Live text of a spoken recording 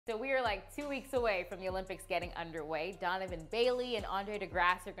So we are like 2 weeks away from the Olympics getting underway. Donovan Bailey and Andre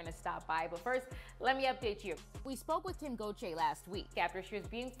DeGrasse are going to stop by. But first, let me update you. We spoke with Kim Goche last week after she was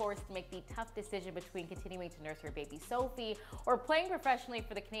being forced to make the tough decision between continuing to nurse her baby Sophie or playing professionally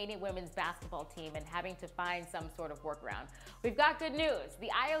for the Canadian women's basketball team and having to find some sort of workaround. We've got good news. The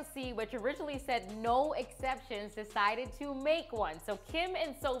IOC, which originally said no exceptions, decided to make one. So Kim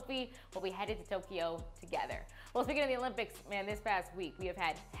and Sophie will be headed to Tokyo together. Well, speaking of the Olympics, man, this past week we have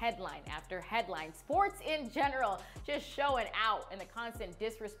had headline after headline. Sports in general just showing out in the constant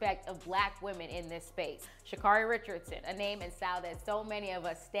disrespect of black women in this space. Sha'Carri Richardson, a name and style that so many of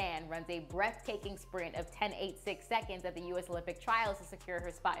us stan, runs a breathtaking sprint of 10.86 seconds at the U.S. Olympic trials to secure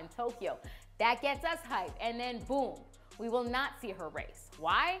her spot in Tokyo. That gets us hyped, and then boom, we will not see her race.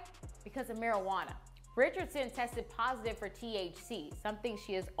 Why? Because of marijuana. Richardson tested positive for THC, something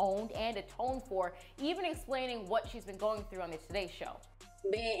she has owned and atoned for, even explaining what she's been going through on the Today Show.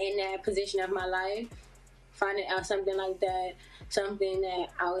 Being in that position of my life, finding out something like that, something that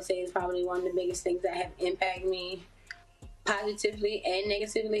I would say is probably one of the biggest things that have impacted me positively and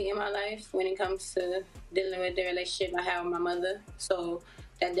negatively in my life when it comes to dealing with the relationship I have with my mother. So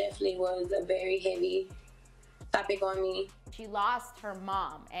that definitely was a very heavy topic on me. She lost her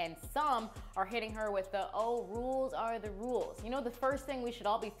mom, and some are hitting her with the, oh, rules are the rules. You know, the first thing we should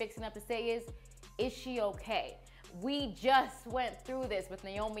all be fixing up to say is she okay? We just went through this with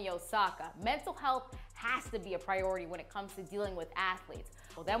Naomi Osaka. Mental health has to be a priority when it comes to dealing with athletes.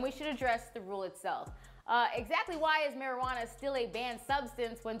 Well, then we should address the rule itself. Exactly why is marijuana still a banned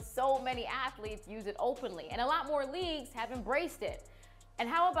substance when so many athletes use it openly and a lot more leagues have embraced it? And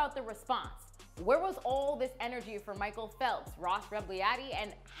how about the response? Where was all this energy for Michael Phelps, Ross Rebliati,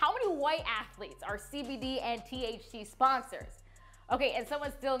 and how many white athletes are CBD and THC sponsors? Okay, and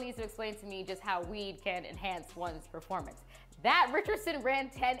someone still needs to explain to me just how weed can enhance one's performance. That Richardson ran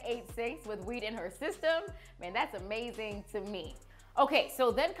 10.86 with weed in her system, man, that's amazing to me. Okay, so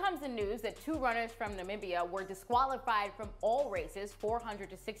then comes the news that 2 runners from Namibia were disqualified from all races, 400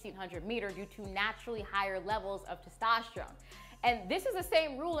 to 1600 meter, due to naturally higher levels of testosterone. And this is the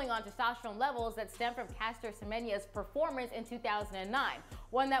same ruling on testosterone levels that stemmed from Caster Semenya's performance in 2009,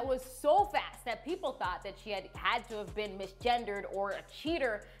 one that was so fast that people thought that she had to have been misgendered or a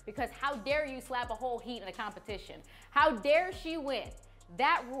cheater, because how dare you slap a whole heat in a competition? How dare she win?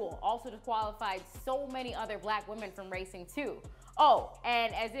 That rule also disqualified so many other black women from racing too. Oh,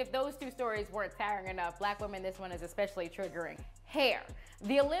 and as if those 2 stories weren't tiring enough, black women, this one is especially triggering. Hair.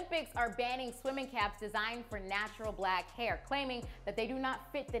 The Olympics are banning swimming caps designed for natural black hair, claiming that they do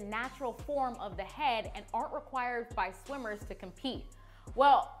not fit the natural form of the head and aren't required by swimmers to compete.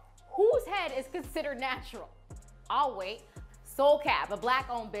 Well, whose head is considered natural? I'll wait. Soul Cap, a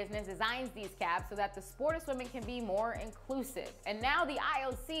black-owned business, designs these caps so that the sport of swimming can be more inclusive. And now the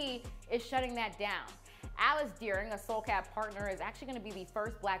IOC is shutting that down. Alice Deering, a Soul Cap partner, is actually going to be the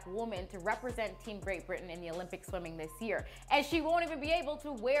first black woman to represent Team Great Britain in the Olympic swimming this year. And she won't even be able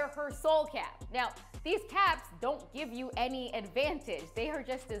to wear her Soul Cap. Now, these caps don't give you any advantage. They are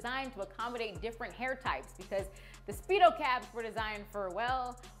just designed to accommodate different hair types, because the Speedo caps were designed for,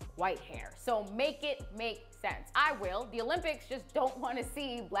 well, white hair. So make it make sense. I will. The Olympics just don't want to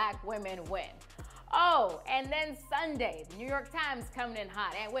see black women win. Oh, and then Sunday, the New York Times coming in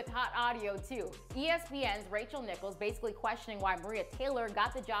hot, and with hot audio too. ESPN's Rachel Nichols basically questioning why Maria Taylor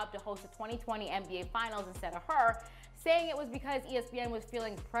got the job to host the 2020 NBA Finals instead of her, saying it was because ESPN was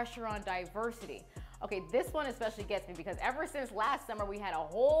feeling pressure on diversity. Okay, this one especially gets me because ever since last summer, we had a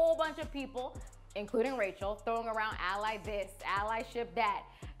whole bunch of people, including Rachel, throwing around ally this, allyship that.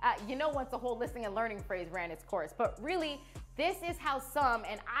 You know, once the whole listening and learning phrase ran its course. But really, this is how some,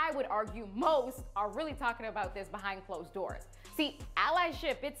 and I would argue most, are really talking about this behind closed doors. See,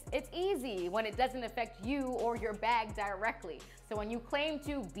 allyship, it's easy when it doesn't affect you or your bag directly. So when you claim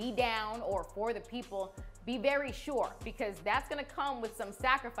to be down or for the people, be very sure, because that's gonna come with some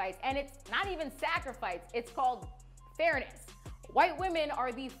sacrifice. And it's not even sacrifice, it's called fairness. White women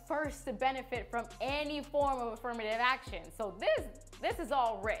are the first to benefit from any form of affirmative action. So this is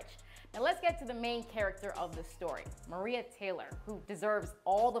all rich. Now let's get to the main character of the story, Maria Taylor, who deserves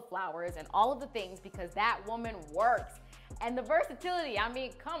all the flowers and all of the things because that woman works. And the versatility, I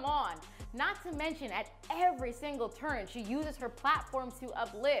mean, come on. Not to mention, at every single turn, she uses her platform to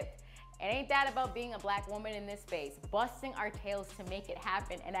uplift. And ain't that about being a black woman in this space, busting our tails to make it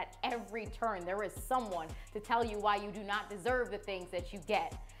happen, and at every turn there is someone to tell you why you do not deserve the things that you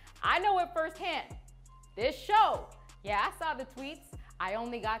get. I know it firsthand. This show, yeah, I saw the tweets. I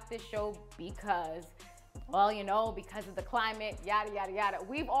only got this show because, well, you know, because of the climate, yada, yada, yada.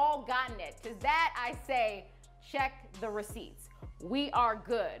 We've all gotten it. To that I say, check the receipts. We are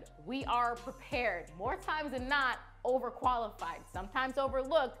good. We are prepared. More times than not, overqualified, sometimes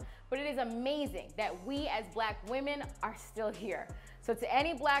overlooked, but it is amazing that we as Black women are still here. So to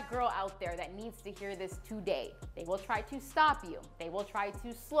any Black girl out there that needs to hear this today, they will try to stop you. They will try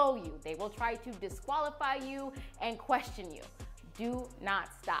to slow you. They will try to disqualify you and question you. Do not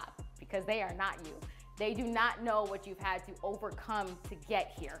stop, because they are not you. They do not know what you've had to overcome to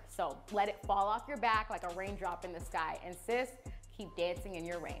get here. So let it fall off your back like a raindrop in the sky. And sis, keep dancing in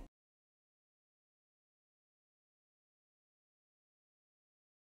your rain.